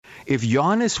if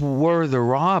Giannis were the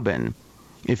Robin,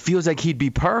 it feels like he'd be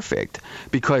perfect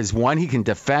because, one, he can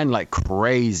defend like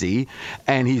crazy,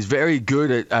 and he's very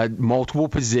good at multiple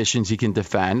positions he can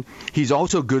defend. He's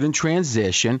also good in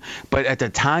transition, but at the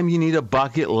time you need a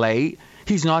bucket late,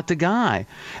 he's not the guy.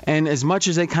 And as much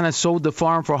as they kind of sold the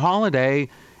farm for Holiday,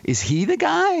 is he the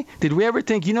guy? Did we ever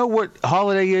think, you know what,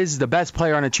 Holiday is the best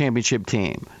player on a championship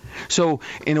team? So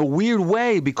in a weird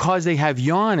way, because they have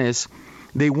Giannis,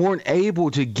 they weren't able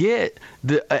to get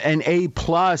an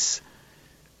A-plus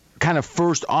kind of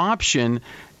first option,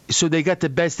 so they got the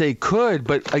best they could.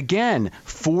 But again,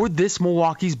 for this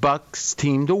Milwaukee's Bucks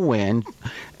team to win,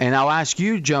 and I'll ask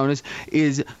you, Jonas,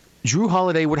 is Drew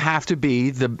Holiday would have to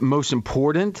be the most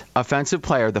important offensive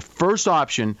player, the first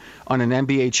option on an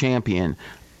NBA champion.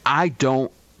 I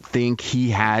don't think he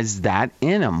has that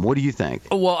in him. What do you think?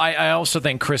 Well, I also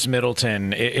think Chris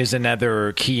Middleton is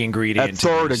another key ingredient.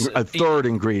 A third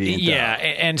ingredient. Yeah,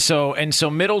 and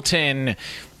so Middleton.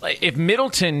 If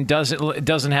Middleton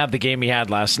doesn't have the game he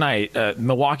had last night,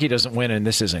 Milwaukee doesn't win, and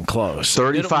this isn't close.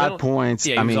 35 points.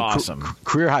 Yeah, he was awesome.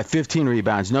 Career high, 15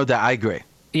 rebounds. No doubt, I agree.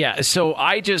 Yeah, so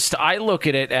I look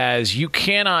at it as you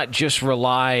cannot just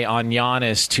rely on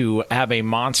Giannis to have a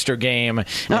monster game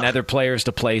and other players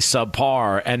to play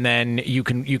subpar, and then you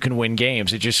can win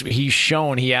games. He's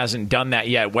shown he hasn't done that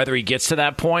yet. Whether he gets to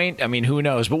that point, I mean, who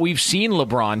knows? But we've seen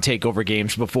LeBron take over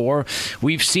games before.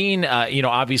 We've seen,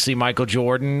 obviously Michael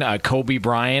Jordan, Kobe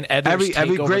Bryant, others every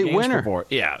take over great games winner. Before.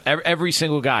 Yeah, every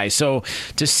single guy. So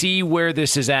to see where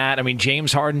this is at, I mean,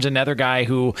 James Harden's another guy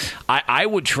who I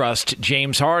would trust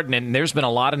James Harden, and there's been a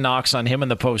lot of knocks on him in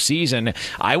the postseason.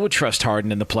 I would trust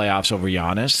Harden in the playoffs over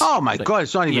Giannis. Oh, my God,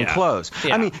 it's not even close.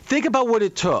 Yeah. I mean, think about what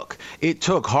it took. It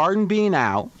took Harden being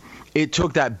out. It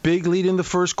took that big lead in the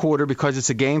first quarter because it's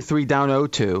a Game 3 down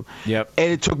 0-2. Yep.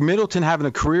 And it took Middleton having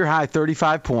a career-high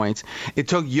 35 points. It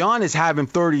took Giannis having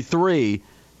 33,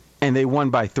 and they won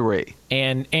by 3.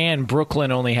 And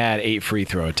Brooklyn only had 8 free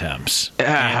throw attempts. Look,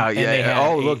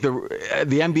 the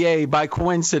NBA, by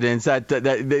coincidence,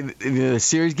 the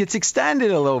series gets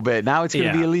extended a little bit. Now it's going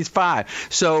to be at least 5.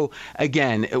 So,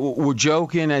 again, we're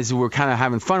joking as we're kind of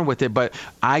having fun with it, but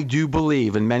I do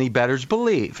believe, and many bettors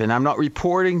believe, and I'm not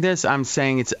reporting this, I'm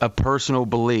saying it's a personal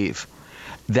belief,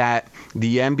 that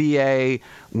the NBA,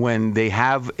 when they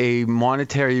have a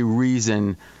monetary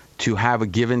reason to have a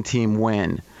given team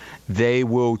win, they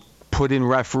will put in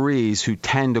referees who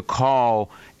tend to call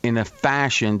in a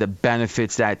fashion that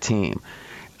benefits that team.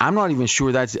 I'm not even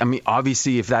sure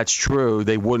obviously, if that's true,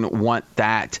 they wouldn't want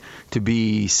that to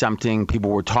be something people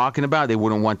were talking about. They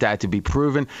wouldn't want that to be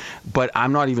proven. But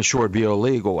I'm not even sure it'd be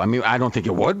illegal. I mean, I don't think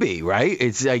it would be, right?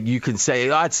 It's like you can say,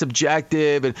 it's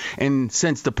subjective. And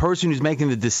since the person who's making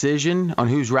the decision on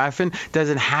who's reffing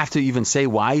doesn't have to even say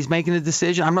why he's making the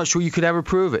decision, I'm not sure you could ever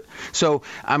prove it. So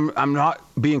I'm not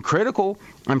being critical.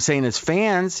 I'm saying as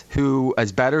fans who,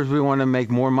 as bettors, we want to make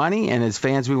more money, and as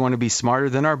fans, we want to be smarter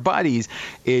than our buddies,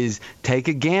 is take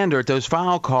a gander at those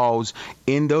foul calls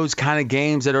in those kind of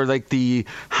games that are like the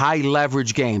high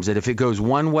leverage games, that if it goes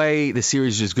one way, the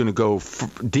series is going to go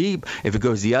deep. If it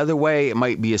goes the other way, it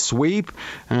might be a sweep.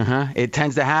 It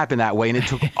tends to happen that way, and it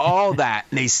took all that,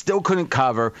 and they still couldn't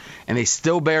cover, and they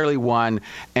still barely won.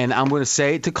 And I'm going to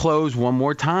say it to close one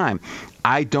more time.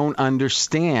 I don't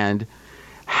understand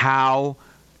how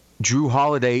Drew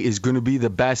Holiday is going to be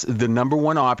the number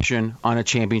one option on a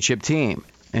championship team.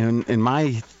 And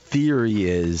my theory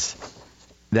is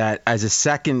that as a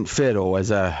second fiddle,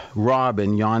 as a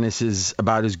Robin, Giannis is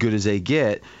about as good as they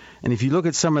get. And if you look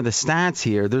at some of the stats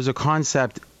here, there's a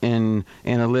concept in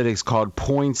analytics called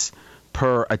points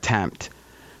per attempt.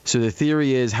 So the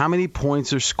theory is how many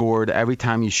points are scored every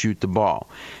time you shoot the ball.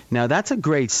 Now, that's a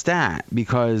great stat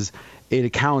because it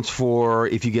accounts for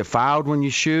if you get fouled when you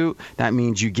shoot, that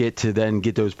means you get to then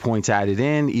get those points added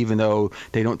in, even though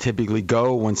they don't typically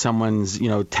go when someone's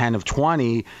 10 of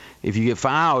 20. If you get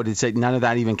fouled, it's like none of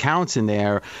that even counts in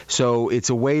there. So it's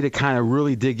a way to kind of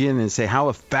really dig in and say, how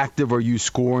effective are you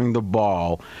scoring the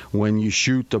ball when you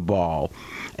shoot the ball?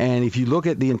 And if you look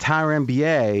at the entire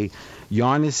NBA,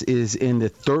 Giannis is in the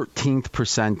 13th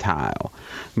percentile,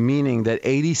 meaning that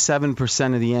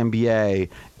 87% of the NBA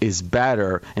is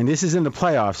better. And this is in the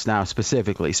playoffs now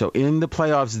specifically. So in the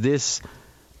playoffs this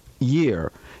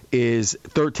year is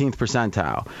 13th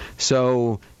percentile.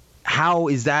 So how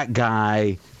is that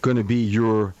guy going to be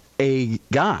your A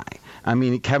guy? I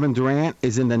mean, Kevin Durant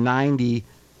is in the 90th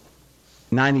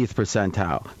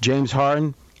percentile. James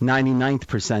Harden, 99th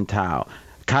percentile.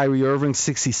 Kyrie Irving,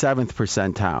 67th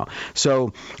percentile.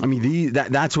 So, I mean,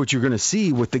 that's what you're going to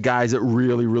see with the guys that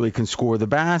really, really can score the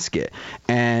basket.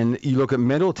 And you look at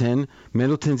Middleton's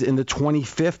in the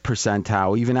 25th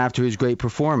percentile, even after his great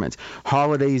performance.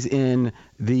 Holiday's in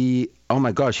oh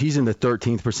my gosh, he's in the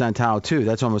 13th percentile too.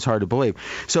 That's almost hard to believe.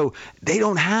 So they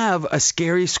don't have a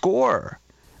scary scorer.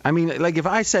 I mean, like if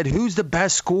I said who's the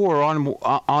best scorer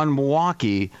on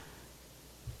Milwaukee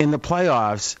in the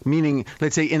playoffs, meaning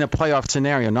let's say in a playoff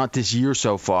scenario, not this year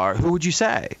so far, who would you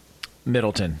say?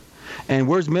 Middleton. And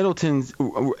where's Middleton's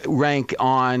rank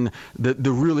on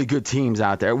the really good teams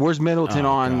out there? Where's Middleton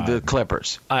on the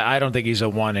Clippers? I don't think he's a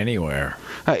 1 anywhere.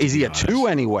 Is he a 2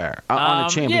 anywhere on a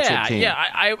championship team? Yeah,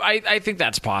 I think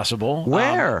that's possible.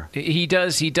 Where? He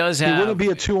does have... He wouldn't be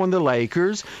a 2 on the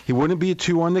Lakers. He wouldn't be a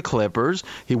 2 on the Clippers.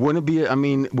 He wouldn't be...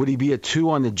 would he be a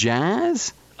 2 on the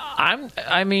Jazz?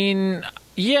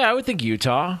 Yeah, I would think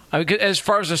Utah. As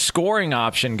far as a scoring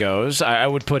option goes, I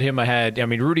would put him ahead. I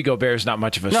mean, Rudy Gobert is not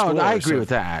much of a scorer. No, I agree with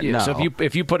that. Yeah, no. So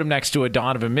if you put him next to a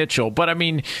Donovan Mitchell, but I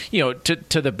mean,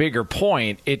 to the bigger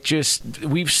point,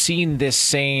 we've seen this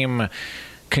same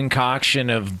concoction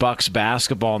of Bucks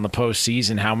basketball in the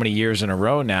postseason how many years in a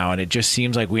row now, and it just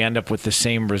seems like we end up with the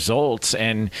same results.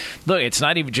 And look, it's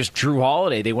not even just Drew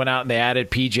Holiday. They went out and they added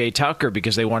PJ Tucker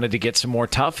because they wanted to get some more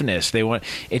toughness.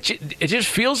 It just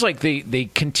feels like they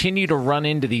continue to run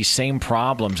into these same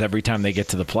problems every time they get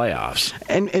to the playoffs.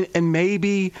 And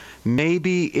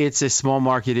maybe it's a small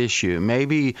market issue.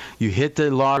 Maybe you hit the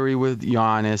lottery with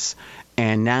Giannis,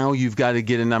 and now you've got to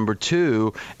get a number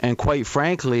 2. And quite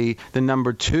frankly, the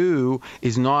number 2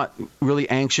 is not really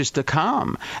anxious to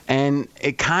come. And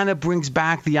it kind of brings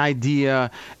back the idea,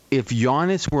 if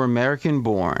Giannis were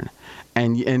American-born,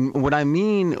 and what I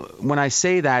mean when I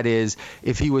say that is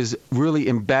if he was really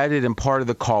embedded in part of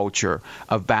the culture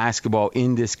of basketball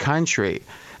in this country,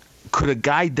 could a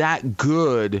guy that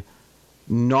good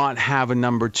not have a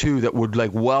number 2 that would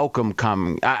welcome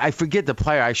coming? I forget the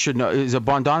player. I should know. Is it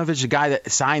Bogdanovich, the guy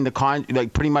that signed the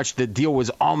pretty much the deal was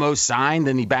almost signed,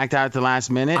 then he backed out at the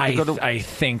last minute? I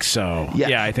think so.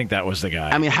 Yeah, I think that was the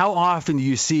guy. I mean, how often do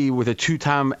you see with a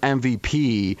 2-time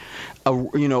MVP,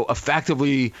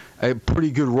 effectively a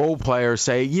pretty good role player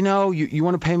say, you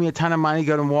want to pay me a ton of money,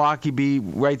 go to Milwaukee, be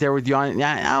right there with you?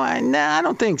 I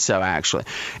don't think so, actually.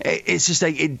 It's just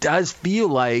like it does feel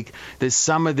like that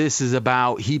some of this is about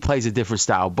he plays a different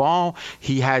style ball.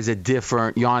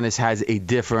 Giannis has a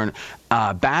different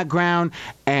background,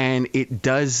 and it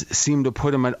does seem to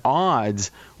put him at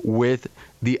odds with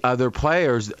the other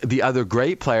players, the other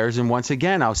great players. And once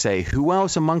again, I'll say, who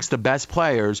else amongst the best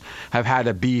players have had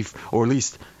a beef, or at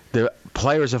least the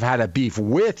players have had a beef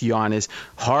with Giannis?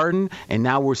 Harden, and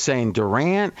now we're saying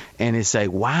Durant, and it's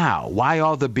like, wow, why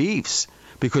all the beefs?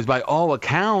 Because by all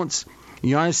accounts,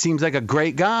 Giannis seems like a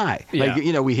great guy.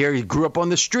 Yeah. We hear he grew up on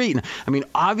the street. And, I mean,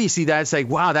 obviously that's like,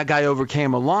 wow, that guy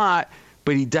overcame a lot,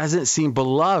 but he doesn't seem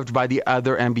beloved by the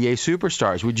other NBA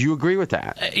superstars. Would you agree with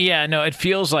that? Yeah, no, it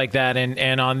feels like that.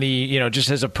 And on the, just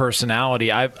as a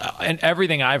personality, and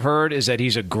everything I've heard is that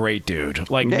he's a great dude.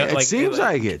 It seems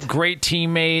like it. Great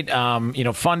teammate,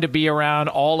 fun to be around,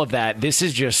 all of that. This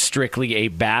is just strictly a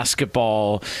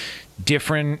basketball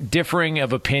differing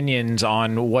of opinions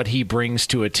on what he brings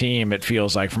to a team, it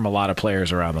feels like, from a lot of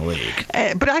players around the league.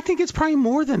 But I think it's probably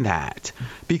more than that,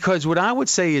 because what I would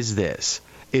say is this: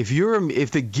 if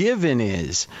the given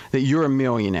is that you're a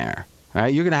millionaire,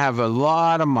 right, you're going to have a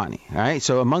lot of money, right?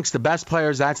 So amongst the best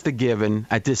players, that's the given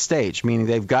at this stage, meaning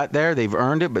they've got there, they've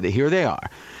earned it, but here they are.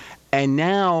 And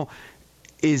now,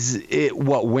 is it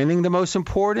winning the most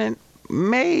important?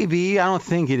 Maybe. I don't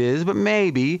think it is, but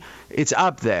maybe it's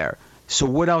up there. So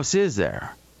what else is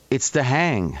there? It's the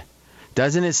hang.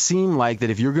 Doesn't it seem like that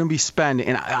if you're going to be spending,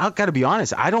 and I've got to be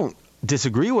honest, I don't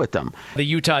disagree with them. The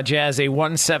Utah Jazz, a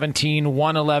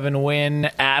 117-111 win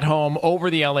at home over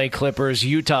the LA Clippers.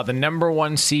 Utah, the number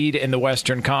 1 seed in the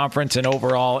Western Conference and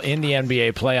overall in the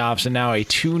NBA playoffs, and now a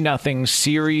 2-0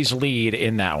 series lead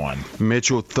in that one.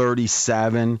 Mitchell,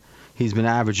 37. He's been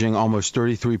averaging almost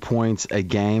 33 points a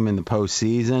game in the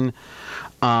postseason.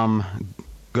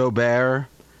 Gobert,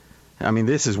 I mean,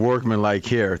 this is workmanlike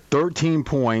here. 13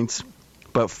 points,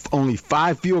 but only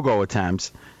 5 field goal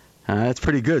attempts. That's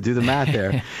pretty good. Do the math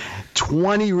there.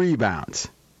 20 rebounds.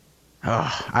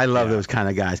 Oh, I love those kind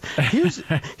of guys.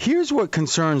 Here's what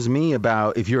concerns me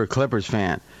about if you're a Clippers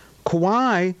fan.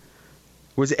 Kawhi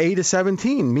was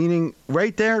 8-17, meaning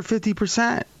right there at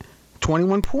 50%.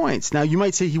 21 points. Now, you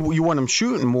might say you want him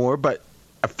shooting more, but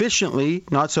efficiently,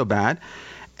 not so bad.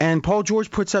 And Paul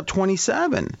George puts up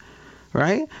 27,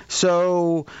 right?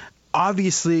 So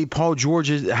obviously Paul George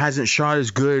hasn't shot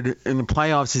as good in the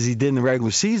playoffs as he did in the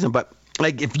regular season, but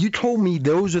like, if you told me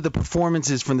those are the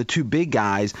performances from the two big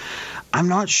guys, I'm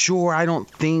not sure. I don't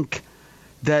think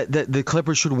that the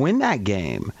Clippers should win that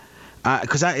game.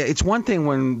 Because it's one thing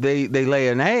when they lay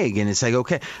an egg and it's like,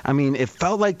 okay. I mean, it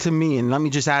felt like to me, and let me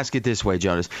just ask it this way,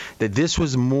 Jonas, that this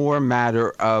was more a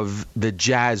matter of the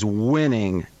Jazz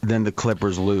winning than the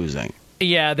Clippers losing.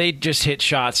 Yeah, they just hit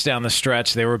shots down the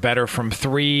stretch. They were better from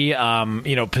three.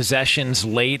 Possessions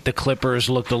late, the Clippers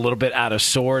looked a little bit out of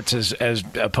sorts as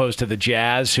opposed to the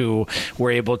Jazz, who were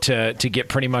able to get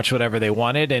pretty much whatever they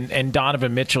wanted. And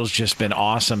Donovan Mitchell's just been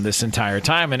awesome this entire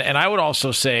time. And I would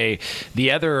also say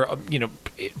the other,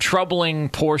 troubling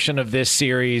portion of this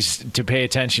series to pay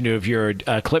attention to if you're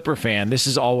a Clipper fan, this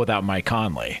is all without Mike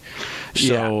Conley.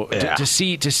 So to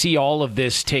see all of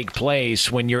this take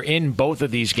place when you're in both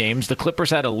of these games, the Clippers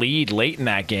had a lead late in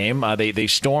that game. They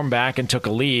stormed back and took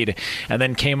a lead, and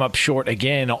then came up short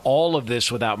again. All of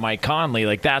this without Mike Conley,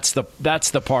 like that's the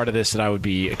part of this that I would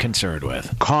be concerned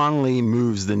with. Conley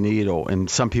moves the needle, and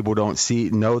some people don't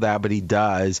know that, but he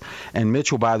does. And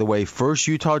Mitchell, by the way, first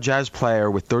Utah Jazz player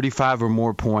with 35 or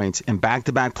more points in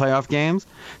back-to-back playoff games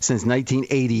since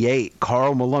 1988.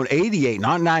 Karl Malone, 88,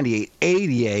 not 98,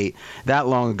 88. That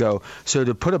long ago. So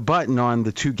to put a button on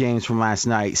the two games from last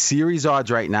night, series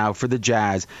odds right now for the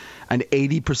Jazz, an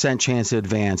 80% chance to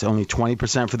advance, only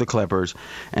 20% for the Clippers.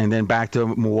 And then back to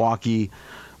Milwaukee,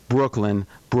 Brooklyn.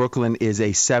 Brooklyn is a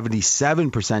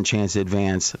 77% chance to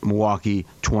advance, Milwaukee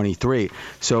 23.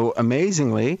 So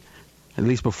amazingly, at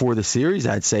least before the series,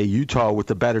 I'd say Utah with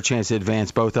the better chance to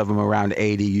advance, both of them around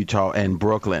 80, Utah and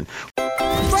Brooklyn.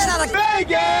 Right out of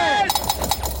Vegas!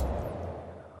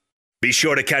 Be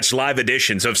sure to catch live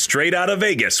editions of Straight Outta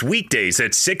Vegas weekdays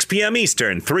at 6 p.m.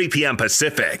 Eastern, 3 p.m.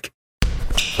 Pacific.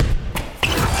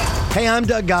 Hey, I'm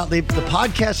Doug Gottlieb. The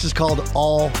podcast is called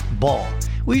All Ball.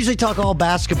 We usually talk all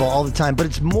basketball all the time, but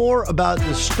it's more about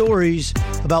the stories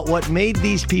about what made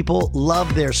these people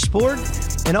love their sport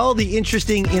and all the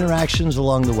interesting interactions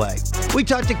along the way. We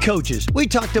talk to coaches. We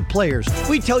talk to players.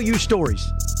 We tell you stories.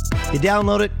 You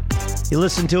download it. You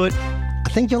listen to it. I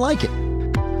think you'll like it.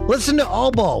 Listen to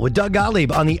All Ball with Doug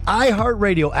Gottlieb on the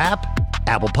iHeartRadio app,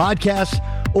 Apple Podcasts,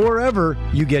 or wherever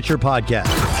you get your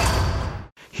podcasts.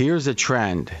 Here's a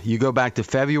trend. You go back to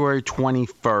February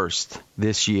 21st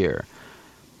this year.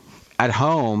 At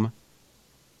home,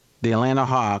 the Atlanta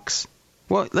Hawks,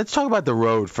 well, let's talk about the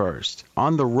road first.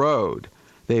 On the road,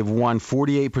 they've won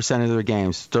 48% of their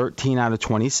games, 13 out of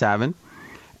 27,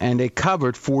 and they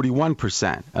covered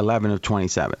 41%, 11 of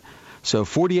 27. So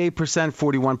 48%,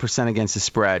 41% against the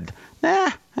spread.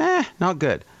 Not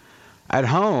good. At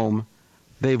home,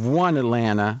 they've won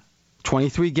Atlanta,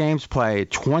 23 games played,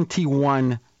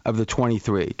 21 of the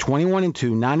 23.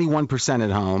 21-2, 91% at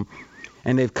home.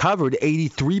 And they've covered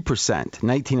 83%,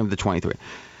 19 of the 23.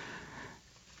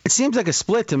 It seems like a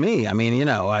split to me. I mean,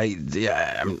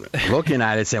 I'm looking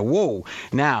at it and say, whoa.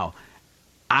 Now,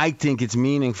 I think it's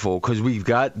meaningful because we've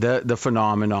got the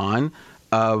phenomenon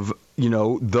of,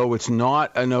 though it's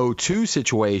not an 0-2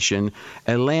 situation,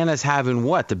 Atlanta's having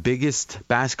the biggest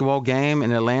basketball game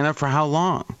in Atlanta for how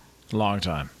long? Long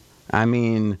time. I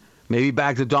mean, maybe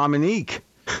back to Dominique.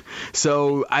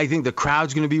 So I think the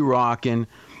crowd's going to be rocking.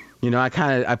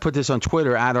 I put this on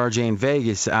Twitter at RJ in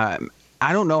Vegas. I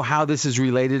don't know how this is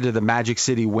related to the Magic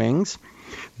City Wings,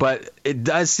 but it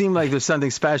does seem like there's something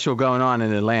special going on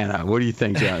in Atlanta. What do you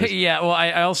think, Jonas? Yeah, well,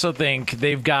 I also think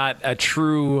they've got a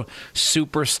true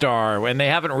superstar, and they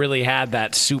haven't really had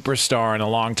that superstar in a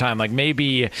long time. Like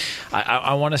maybe,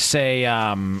 I want to say,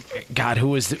 who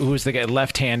was the guy,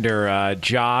 left-hander,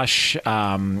 Josh?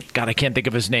 I can't think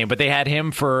of his name, but they had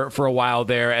him for a while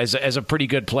there as a pretty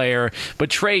good player.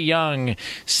 But Trae Young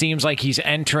seems like he's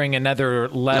entering another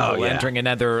level, entering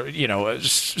another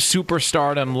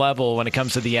superstardom level when it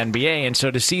comes to the NBA. And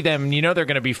so to see them, they're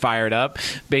going to be fired up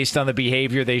based on the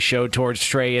behavior they showed towards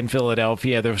Trae in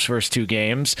Philadelphia those first two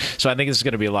games. So I think this is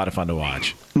going to be a lot of fun to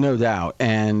watch. No doubt.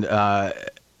 And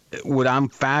what I'm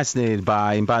fascinated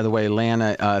by, and by the way,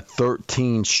 Atlanta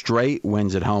 13 straight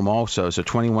wins at home also. So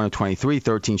 21 of 23,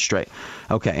 13 straight.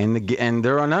 Okay, and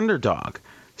they're an underdog.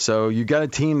 So you got a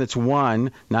team that's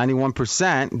won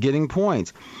 91% getting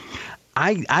points.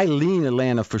 I lean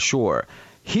Atlanta for sure.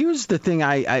 Here's the thing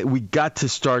we got to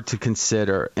start to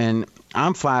consider, and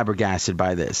I'm flabbergasted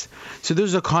by this. So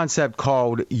there's a concept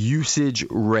called usage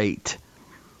rate.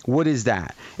 What is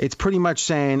that? It's pretty much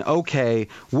saying, okay,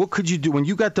 what could you do when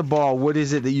you got the ball? What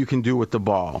is it that you can do with the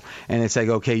ball? And it's like,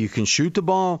 okay, you can shoot the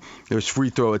ball. There's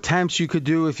free throw attempts you could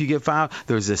do if you get fouled.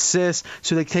 There's assists.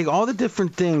 So they take all the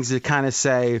different things to kind of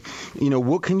say,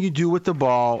 what can you do with the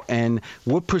ball, and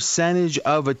what percentage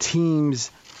of a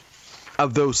team's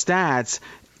of those stats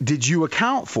did you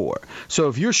account for? So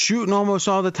if you're shooting almost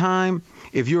all the time,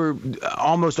 if you're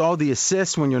almost all the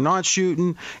assists when you're not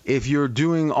shooting, if you're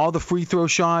doing all the free throw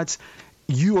shots,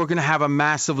 you are going to have a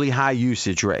massively high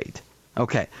usage rate.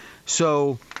 Okay,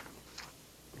 so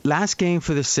last game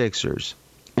for the Sixers,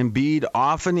 Embiid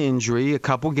off an injury a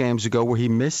couple games ago where he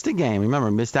missed a game. Remember,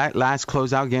 missed that last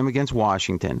closeout game against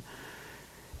Washington.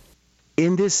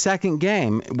 In this second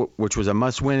game, which was a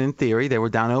must-win in theory, they were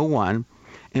down 0-1,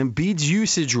 Embiid's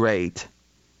usage rate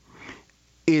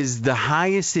is the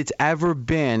highest it's ever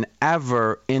been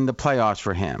in the playoffs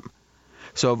for him.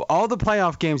 So of all the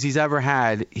playoff games he's ever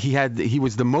had, he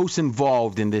was the most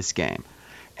involved in this game.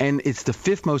 And it's the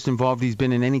 5th most involved he's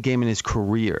been in any game in his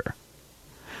career.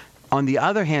 On the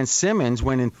other hand, Simmons,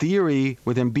 when in theory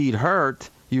with Embiid hurt,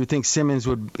 you would think Simmons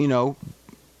would,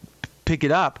 pick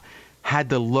it up, had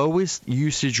the lowest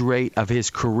usage rate of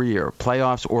his career,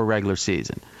 playoffs or regular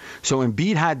season. So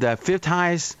Embiid had the 5th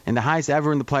highest and the highest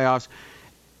ever in the playoffs.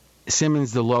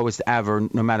 Simmons the lowest ever,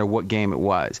 no matter what game it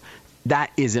was.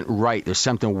 That isn't right. There's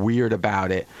something weird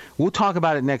about it. We'll talk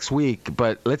about it next week,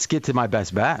 but let's get to my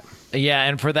best bet. Yeah,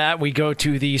 and for that, we go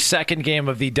to the second game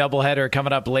of the doubleheader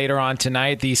coming up later on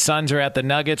tonight. The Suns are at the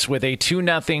Nuggets with a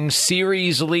 2-0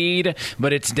 series lead,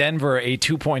 but it's Denver, a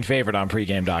 2-point favorite on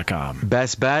pregame.com.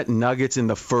 Best bet, Nuggets in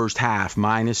the first half,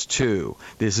 -2.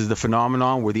 This is the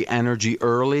phenomenon where the energy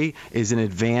early is an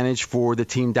advantage for the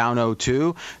team down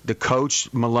 0-2. The coach,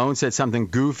 Malone, said something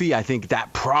goofy. I think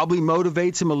that probably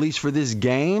motivates him, at least for this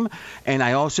game. And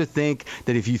I also think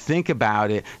that if you think about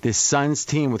it, this Suns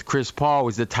team with Chris Paul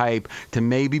was the type to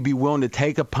maybe be willing to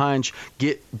take a punch,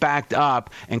 get backed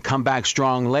up, and come back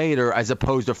strong later, as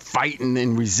opposed to fighting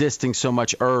and resisting so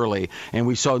much early. And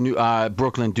we saw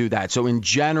Brooklyn do that. So in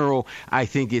general, I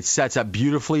think it sets up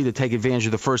beautifully to take advantage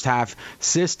of the first half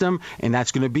system, and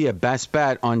that's going to be a best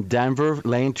bet on Denver,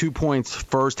 laying 2 points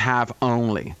first half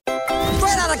only.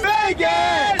 Right out of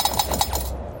Vegas!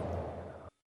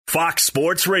 Fox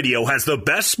Sports Radio has the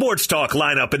best sports talk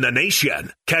lineup in the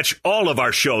nation. Catch all of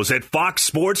our shows at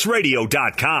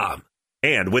foxsportsradio.com.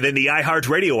 And within the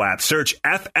iHeartRadio app, search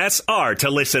FSR to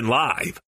listen live.